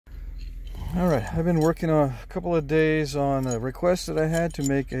Alright, I've been working a couple of days on a request that I had to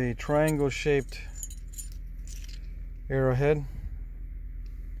make a triangle shaped arrowhead.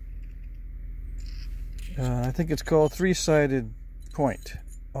 I think it's called three-sided point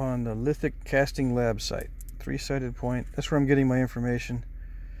on the Lithic casting lab site. Three-sided point, that's where I'm getting my information.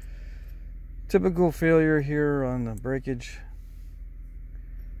 Typical failure here on the breakage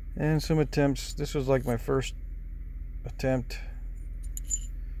and some attempts. This was like my first attempt,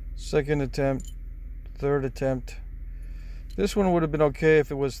 second attempt, third attempt. This one would have been okay if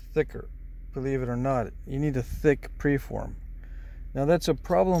it was thicker, believe it or not. You need a thick preform. Now that's a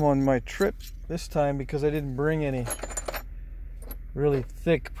problem on my trip this time because I didn't bring any really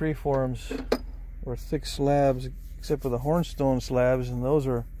thick preforms or thick slabs except for the hornstone slabs, and those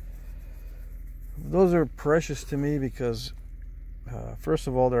are precious to me because first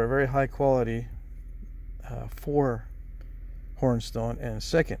of all, they're very high quality for hornstone, and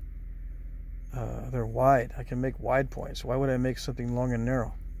second, they're wide. I can make wide points. Why would I make something long and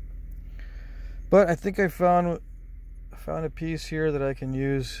narrow? But I think I found a piece here that I can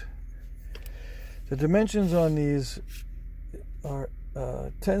use. The dimensions on these are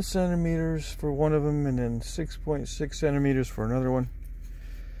 10 centimeters for one of them, and then 6.6 centimeters for another one.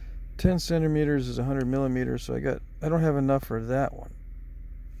 10 centimeters is 100 millimeters, so I don't have enough for that one.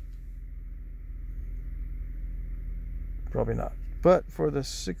 Probably not. But for the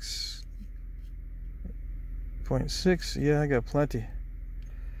 6.6, yeah, I got plenty.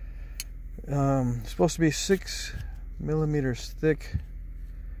 It's supposed to be 6 millimeters thick.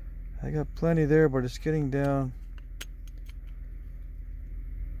 I got plenty there, but it's getting down.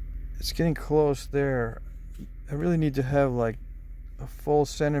 It's getting close there. I really need to have like a full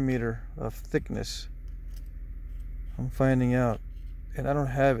centimeter of thickness. I'm finding out, and I don't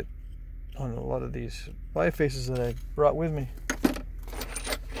have it on a lot of these bifaces that I brought with me.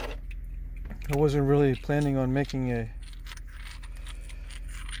 I wasn't really planning on making a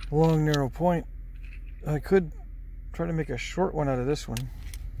long narrow point. I could try to make a short one out of this one.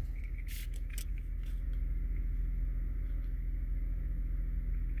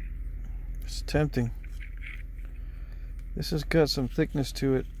 It's tempting. This has got some thickness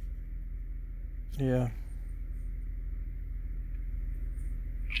to it. Yeah.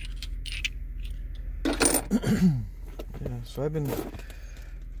 Yeah, so I've been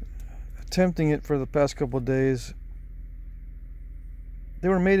attempting it for the past couple of days. They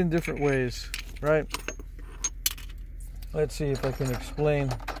were made in different ways, right? Let's see if I can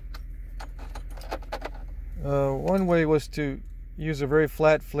explain. One way was to use a very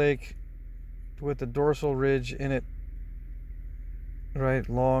flat flake with the dorsal ridge in it, right?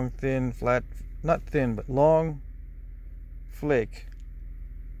 Long, thin, flat, not thin, but long flake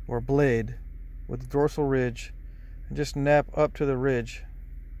or blade with the dorsal ridge, and just nap up to the ridge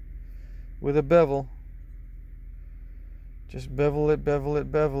with a bevel. Just bevel it, bevel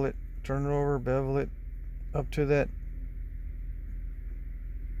it, bevel it, turn it over, bevel it up to that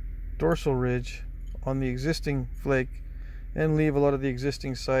dorsal ridge on the existing flake, and leave a lot of the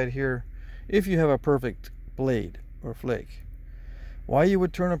existing side here if you have a perfect blade or flake. Why you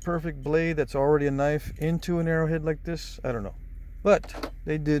would turn a perfect blade that's already a knife into an arrowhead like this, I don't know, but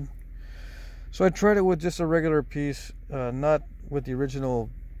they did. So I tried it with just a regular piece, not with the original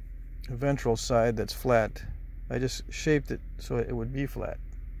ventral side that's flat. I just shaped it so it would be flat,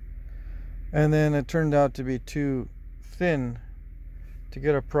 and then it turned out to be too thin to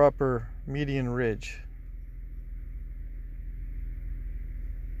get a proper median ridge.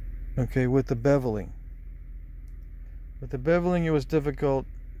 Okay, with the beveling. With the beveling, it was difficult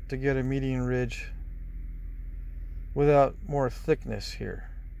to get a median ridge without more thickness here.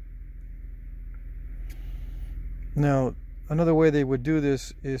 Now, another way they would do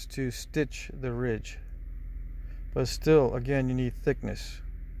this is to stitch the ridge. But still, again, you need thickness.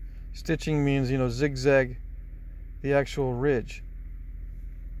 Stitching means, zigzag the actual ridge.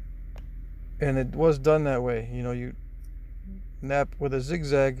 And it was done that way. You nap with a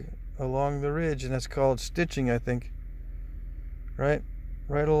zigzag along the ridge, and that's called stitching, I think. Right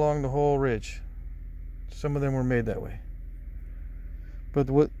along the whole ridge. Some of them were made that way. But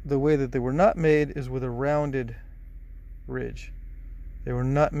the way that they were not made is with a rounded ridge. They were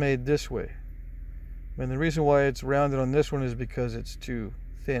not made this way. And the reason why it's rounded on this one is because it's too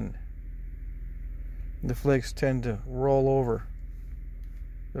thin. The flakes tend to roll over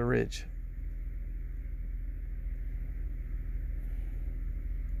the ridge.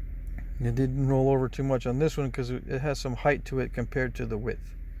 It didn't roll over too much on this one because it has some height to it compared to the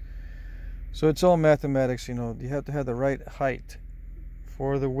width. So it's all mathematics, you have to have the right height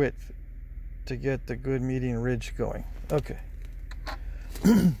for the width to get the good median ridge going. Okay.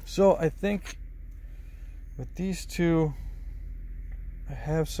 So I think with these two, I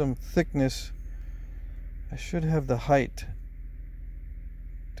have some thickness. I should have the height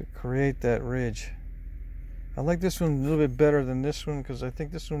to create that ridge. I like this one a little bit better than this one because I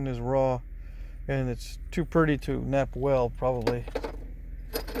think this one is raw and it's too pretty to nap well, probably.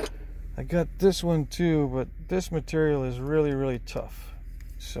 I got this one too, but this material is really, really tough.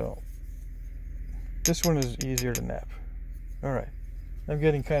 So this one is easier to nap. Alright, I'm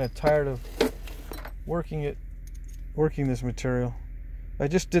getting kind of tired of working this material. I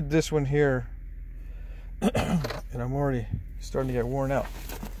just did this one here and I'm already starting to get worn out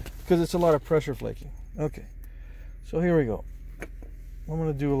because it's a lot of pressure flaking. Okay, so here we go. I'm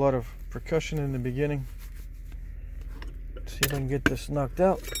going to do a lot of percussion in the beginning. See if I can get this knocked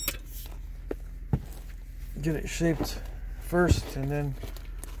out. Get it shaped first and then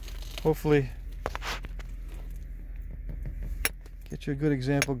hopefully get you a good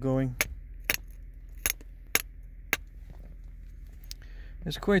example going.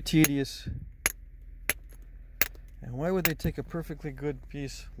 It's quite tedious. And why would they take a perfectly good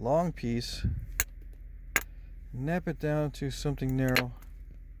piece, long piece, nap it down to something narrow?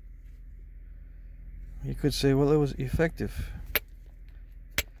 You could say, well, it was effective.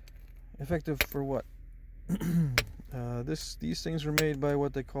 Effective for what? These things were made by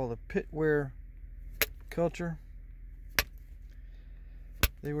what they call the pitware culture.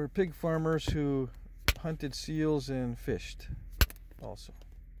 They were pig farmers who hunted seals and fished also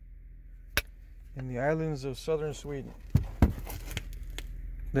in the islands of southern Sweden.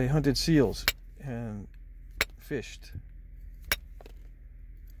 They hunted seals and fished.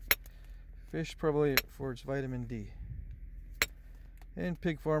 Fish probably for its vitamin D. And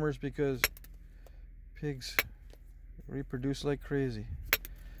pig farmers because pigs reproduce like crazy.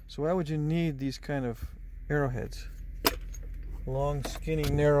 So why would you need these kind of arrowheads? Long, skinny,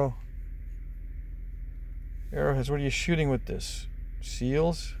 narrow arrowheads. What are you shooting with this?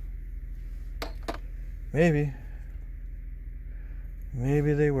 Seals? Maybe.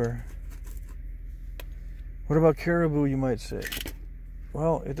 Maybe they were. What about caribou, you might say?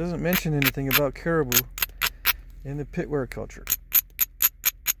 Well, it doesn't mention anything about caribou in the pitware culture.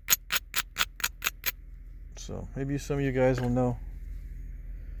 So maybe some of you guys will know.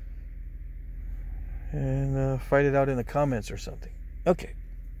 And fight it out in the comments or something. Okay.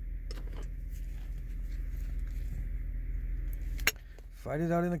 Fight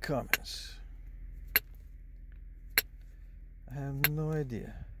it out in the comments. I have no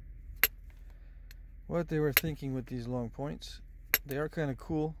idea what they were thinking with these long points. They are kind of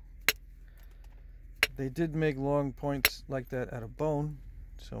cool. They did make long points like that out of bone,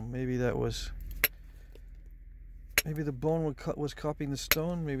 so maybe that was, maybe the bone was copying the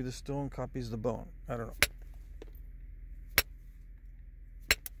stone, maybe the stone copies the bone. I don't know.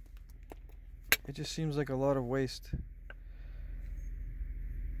 It just seems like a lot of waste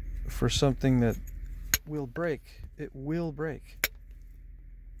for something that will break. It will break.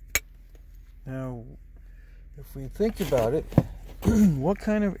 Now, if we think about it, what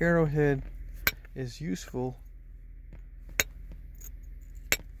kind of arrowhead is useful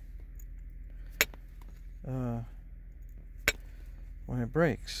when it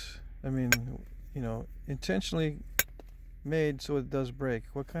breaks? I mean, you know, intentionally made so it does break.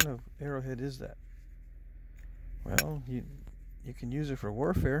 What kind of arrowhead is that? Well, you can use it for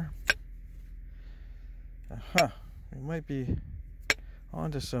warfare. You might be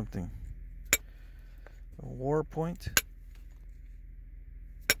onto something. A war point.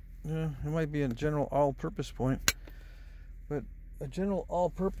 Yeah, it might be a general all-purpose point, but a general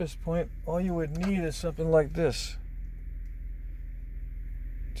all-purpose point, all you would need is something like this.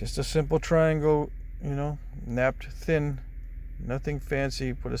 Just a simple triangle, you know, napped thin, nothing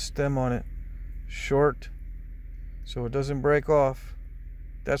fancy. Put a stem on it, short, so it doesn't break off.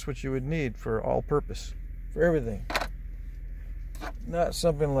 That's what you would need for all-purpose, for everything. Not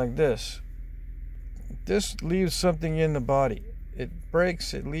something like this. This leaves something in the body. It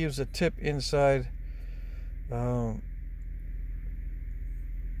breaks, it leaves a tip inside.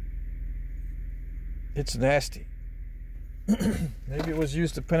 It's nasty. Maybe it was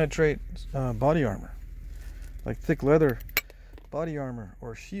used to penetrate body armor, like thick leather body armor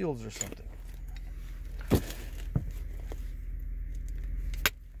or shields or something.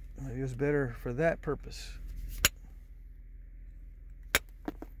 Maybe it was better for that purpose.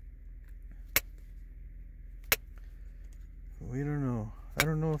 We don't know. I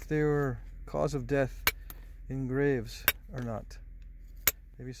don't know if they were cause of death in graves or not.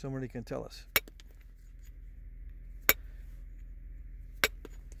 Maybe somebody can tell us.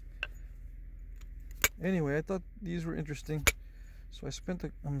 Anyway, I thought these were interesting. So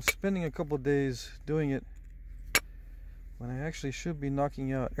I'm spending a couple days doing it when I actually should be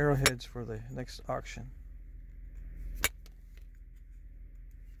knocking out arrowheads for the next auction.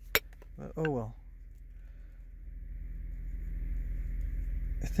 But oh well.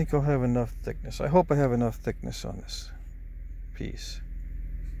 I think I'll have enough thickness. I hope I have enough thickness on this piece.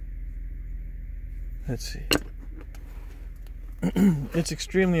 Let's see. It's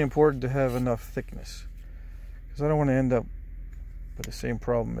extremely important to have enough thickness, because I don't want to end up with the same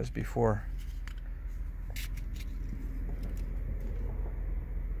problem as before.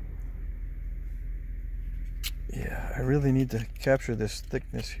 Yeah, I really need to capture this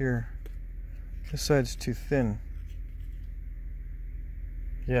thickness here. This side's too thin.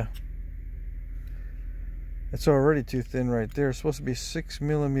 Yeah. It's already too thin right there. It's supposed to be 6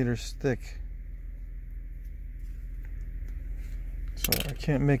 millimeters thick. So I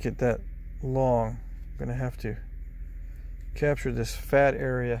can't make it that long. I'm gonna have to capture this fat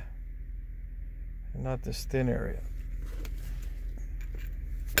area and not this thin area.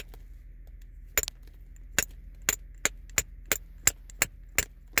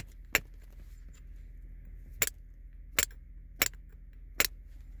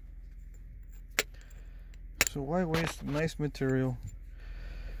 So why waste nice material?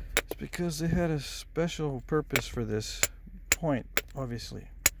 It's because they had a special purpose for this point, obviously.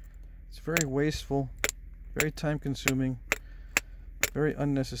 It's very wasteful, very time consuming, very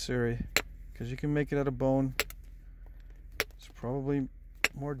unnecessary, because you can make it out of bone. It's probably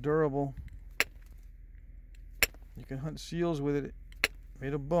more durable. You can hunt seals with it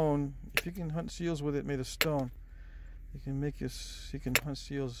made of bone. If you can hunt seals with it made of stone, you can hunt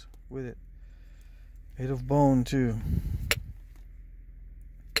seals with it made of bone too.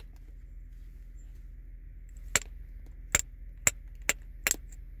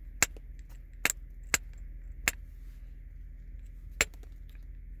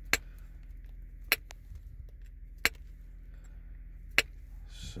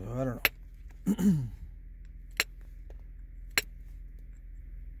 So I don't know.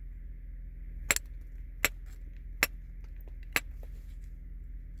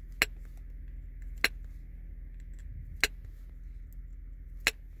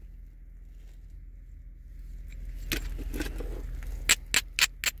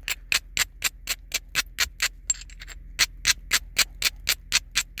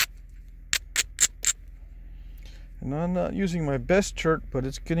 And I'm not using my best chert, but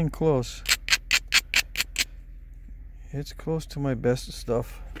it's getting close. It's close to my best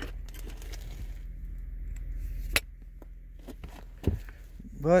stuff.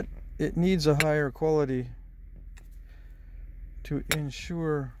 But it needs a higher quality to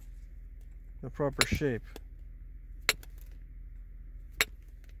ensure the proper shape.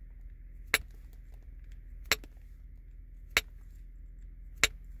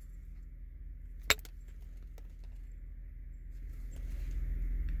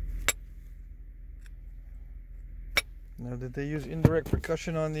 Now, did they use indirect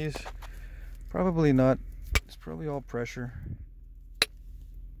percussion on these? Probably not. It's probably all pressure.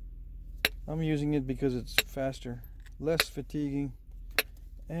 I'm using it because it's faster, less fatiguing,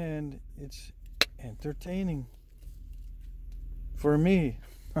 and it's entertaining for me.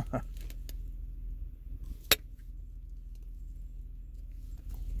 I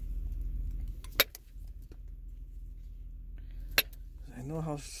know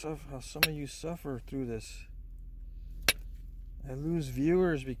how some of you suffer through this. I lose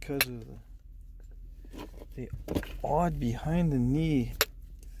viewers because of the odd behind the knee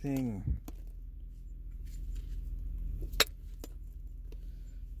thing.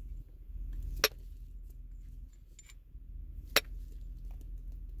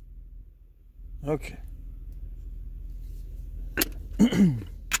 Okay.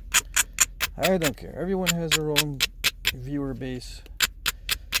 I don't care. Everyone has their own viewer base.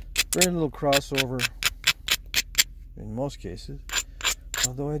 Very little crossover in most cases.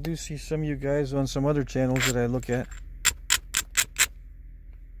 Although I do see some of you guys on some other channels that I look at.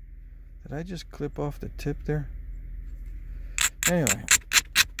 Did I just clip off the tip there? Anyway.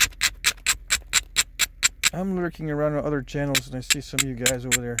 I'm lurking around on other channels and I see some of you guys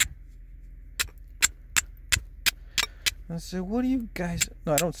over there. I say, what are you guys...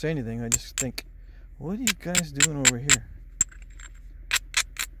 No, I don't say anything. I just think, what are you guys doing over here?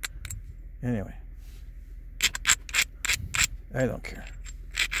 Anyway. I don't care.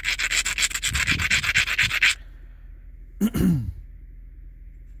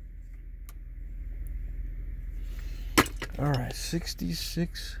 Alright,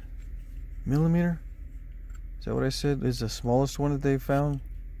 66 millimeter. Is that what I said? Is the smallest one that they found?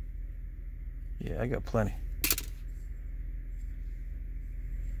 Yeah, I got plenty.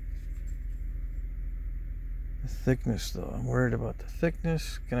 The thickness, though. I'm worried about the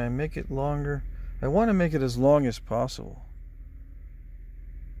thickness. Can I make it longer? I want to make it as long as possible.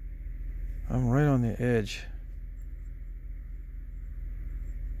 I'm right on the edge.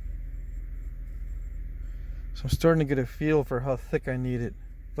 So I'm starting to get a feel for how thick I need it.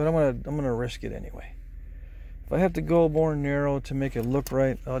 But I'm gonna risk it anyway. If I have to go more narrow to make it look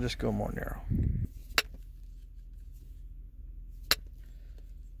right, I'll just go more narrow.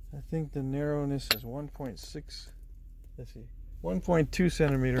 I think the narrowness is 1.6, let's see, 1.2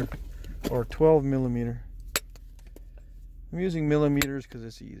 centimeter or 12 millimeter. I'm using millimeters because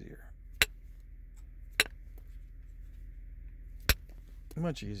it's easier.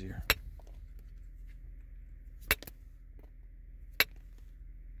 Much easier.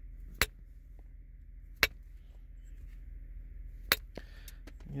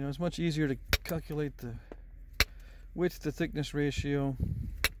 You know, it's much easier to calculate the width to thickness ratio.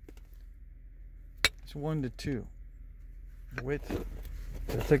 It's 1 to 2. The width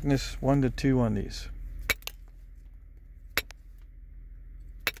to thickness 1 to 2 on these.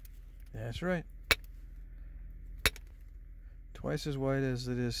 That's right. Twice as wide as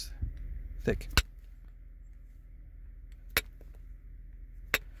it is thick.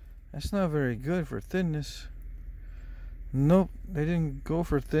 That's not very good for thinness. Nope, they didn't go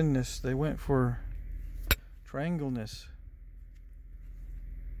for thinness. They went for triangleness.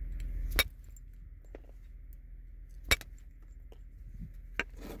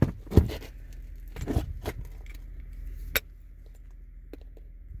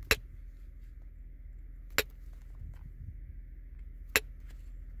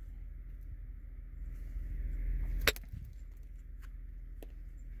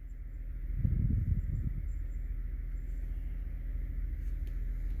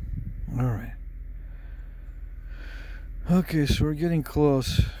 All right. Okay, so we're getting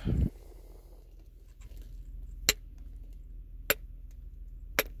close.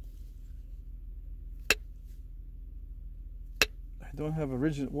 I don't have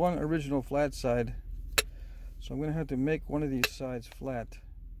one original flat side, so I'm going to have to make one of these sides flat.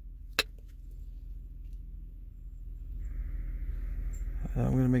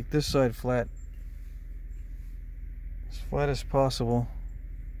 I'm going to make this side flat as possible.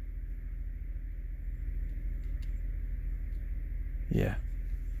 Yeah.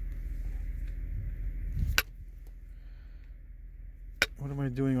 What am I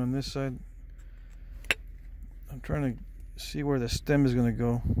doing on this side? I'm trying to see where the stem is going to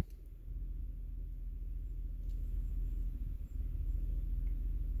go.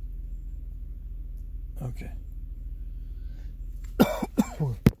 Okay.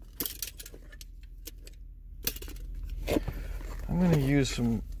 I'm going to use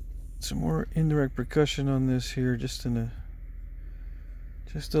some more indirect percussion on this here, just a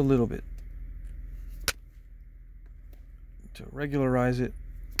little bit, to regularize it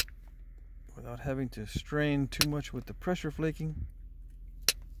without having to strain too much with the pressure flaking.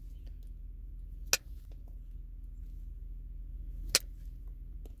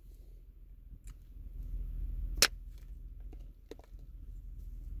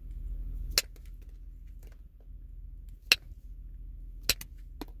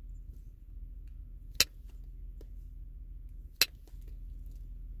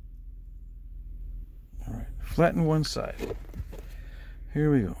 Flatten one side.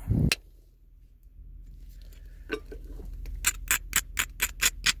 Here we go.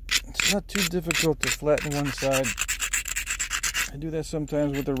 It's not too difficult to flatten one side. I do that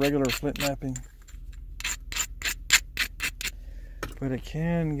sometimes with the regular Flintknapping, but it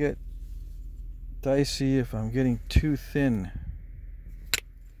can get dicey if I'm getting too thin.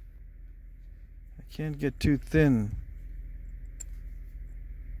 I can't get too thin.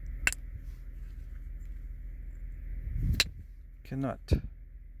 Cannot. To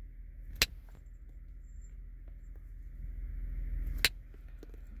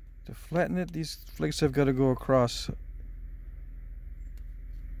flatten it, these flakes have got to go across,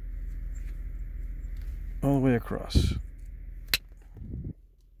 all the way across.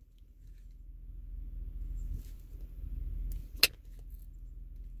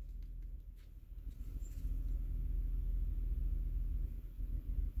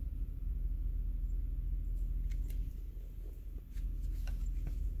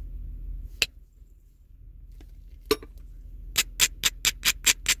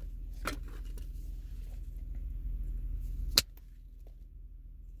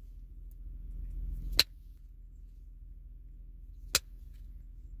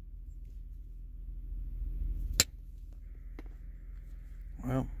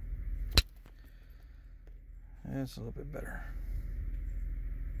 Well, that's a little bit better.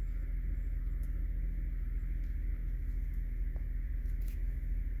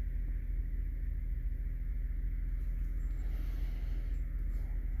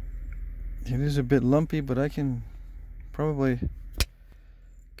 It is a bit lumpy, but I can probably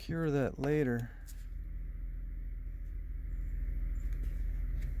cure that later.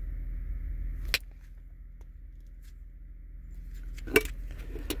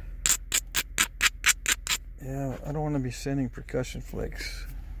 Yeah, I don't want to be sending percussion flakes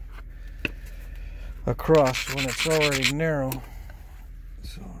across when it's already narrow.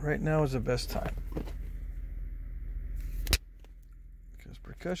 So right now is the best time. Because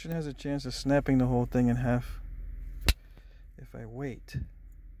percussion has a chance of snapping the whole thing in half if I wait.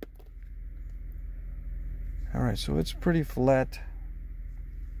 Alright, so it's pretty flat.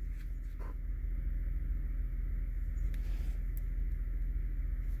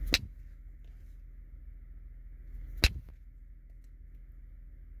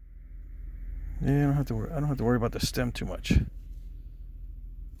 Yeah, I don't have to worry about the stem too much.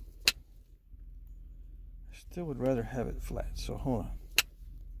 I still would rather have it flat, so hold on.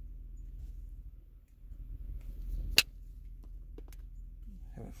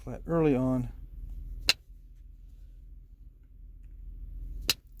 Have it flat early on.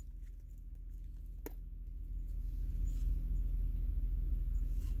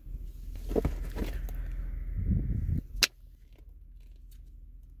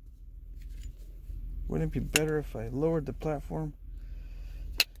 Wouldn't it be better if I lowered the platform?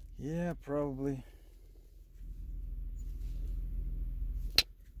 Yeah, probably.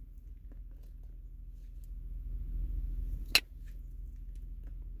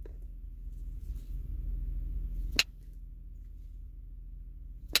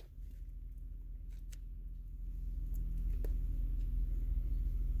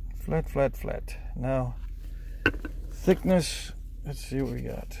 Flat, flat, flat. Now, thickness, let's see what we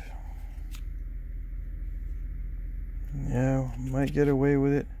got. Yeah, might get away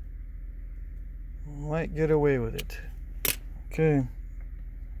with it. Might get away with it. Okay.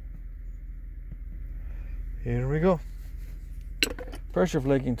 Here we go. Pressure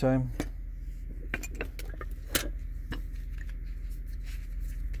flaking time.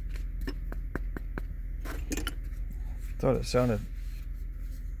 Thought it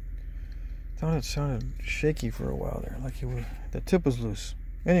sounded shaky for a while there, like the tip was loose.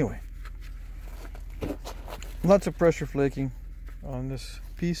 Anyway, lots of pressure flaking on this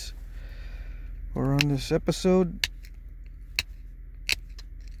piece or on this episode.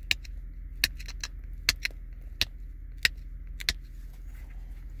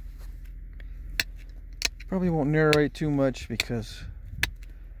 Probably won't narrate too much because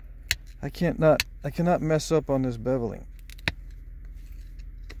I cannot mess up on this beveling.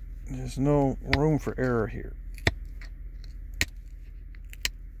 There's no room for error here.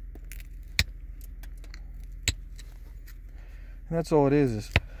 And that's all it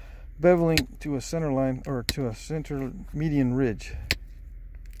is beveling to a center line or to a center median ridge.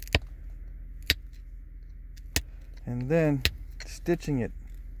 And then stitching it.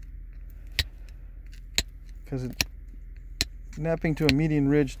 Because napping to a median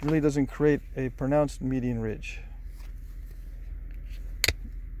ridge really doesn't create a pronounced median ridge.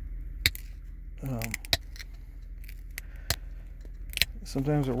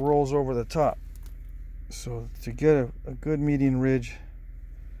 Sometimes it rolls over the top. So to get a good median ridge,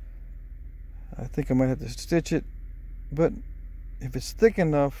 I think I might have to stitch it, but if it's thick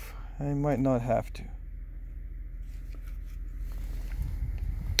enough, I might not have to.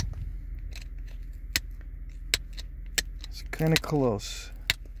 It's kind of close.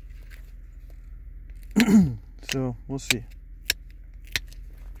 So we'll see.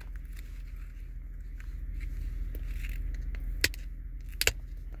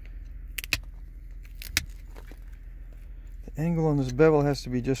 The angle on this bevel has to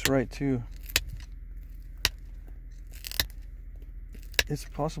be just right too. It's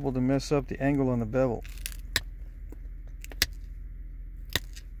possible to mess up the angle on the bevel.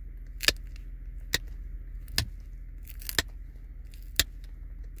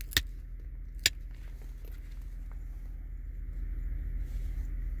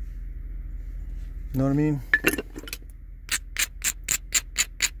 Know what I mean?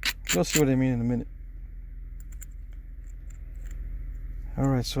 You'll see what I mean in a minute.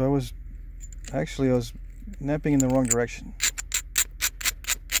 Alright, so I was napping in the wrong direction.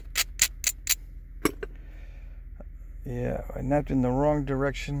 Yeah, I napped in the wrong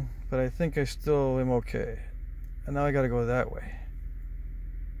direction, but I think I still am okay. And now I gotta go that way.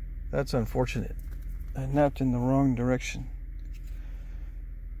 That's unfortunate. I napped in the wrong direction.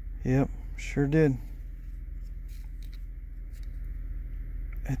 Yep, sure did.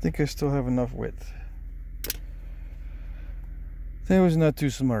 I think I still have enough width. That was not too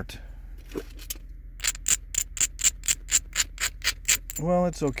smart. Well,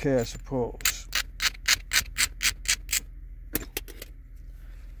 it's okay, I suppose.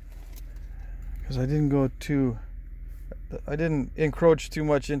 Because I didn't encroach too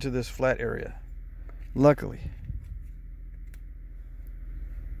much into this flat area. Luckily.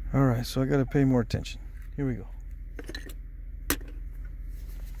 Alright, so I gotta pay more attention. Here we go.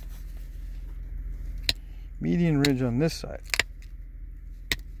 Median ridge on this side.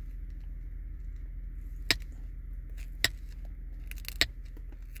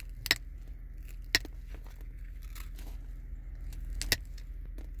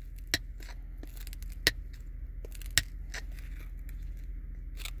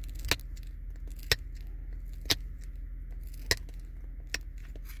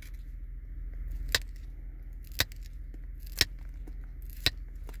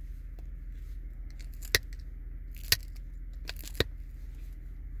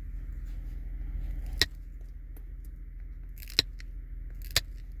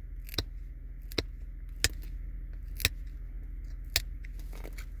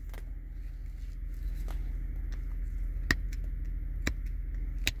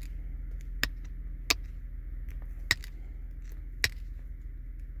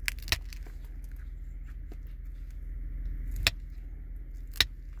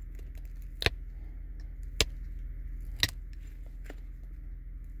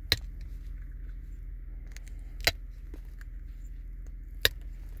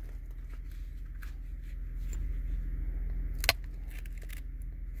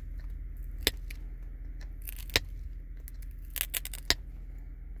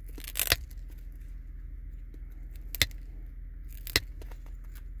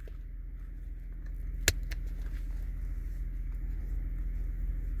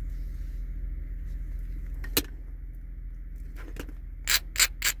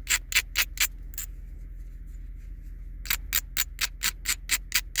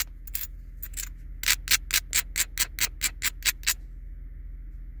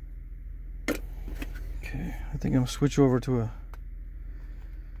 Okay, I think I'm gonna switch over to a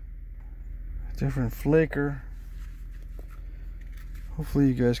different flaker. Hopefully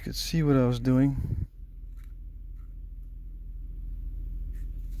you guys could see what I was doing.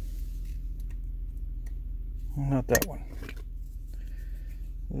 Not that one.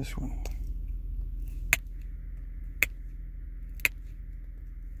 This one.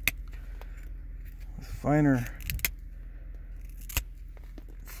 With finer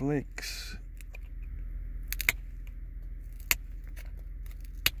flakes.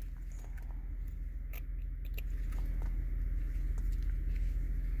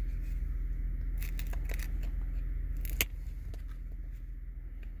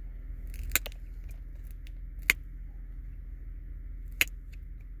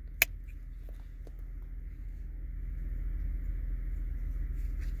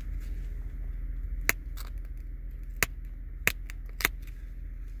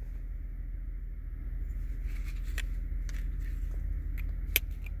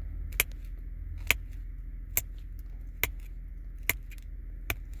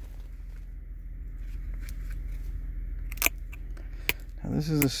 Now this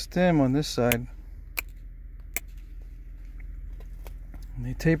is the stem on this side. And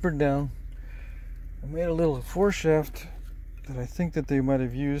they tapered down. I made a little foreshaft that I think that they might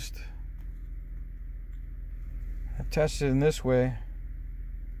have used. I attached it in this way.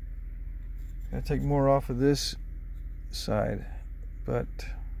 Gotta take more off of this side, but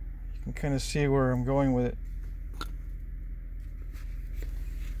you can kind of see where I'm going with it.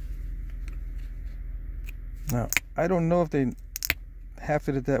 Now, I don't know if they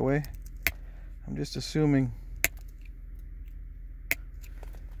hafted it that way. I'm just assuming.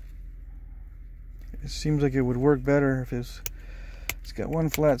 It seems like it would work better if it's got one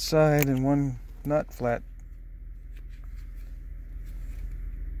flat side and one not flat.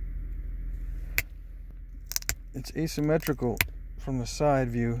 It's asymmetrical from the side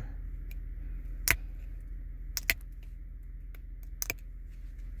view.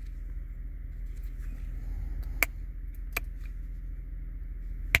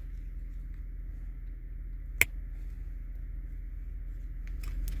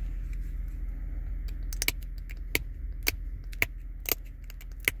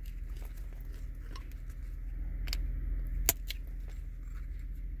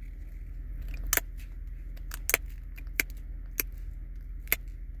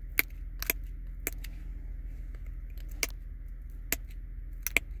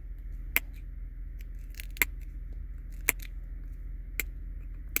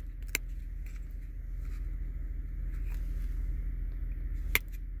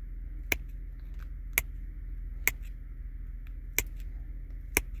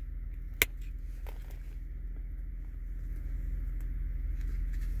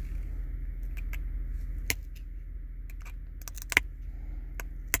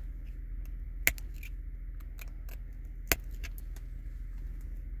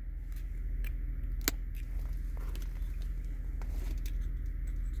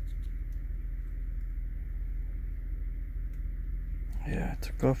 Yeah, I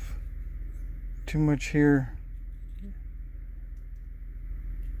took off too much here.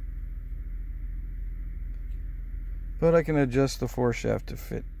 But I can adjust the foreshaft to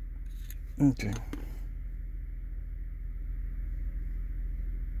fit. Okay.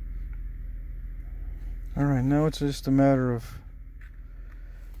 Alright, now it's just a matter of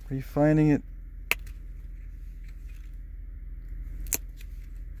refining it.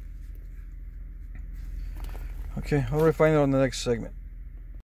 Okay, I'll refine it on the next segment.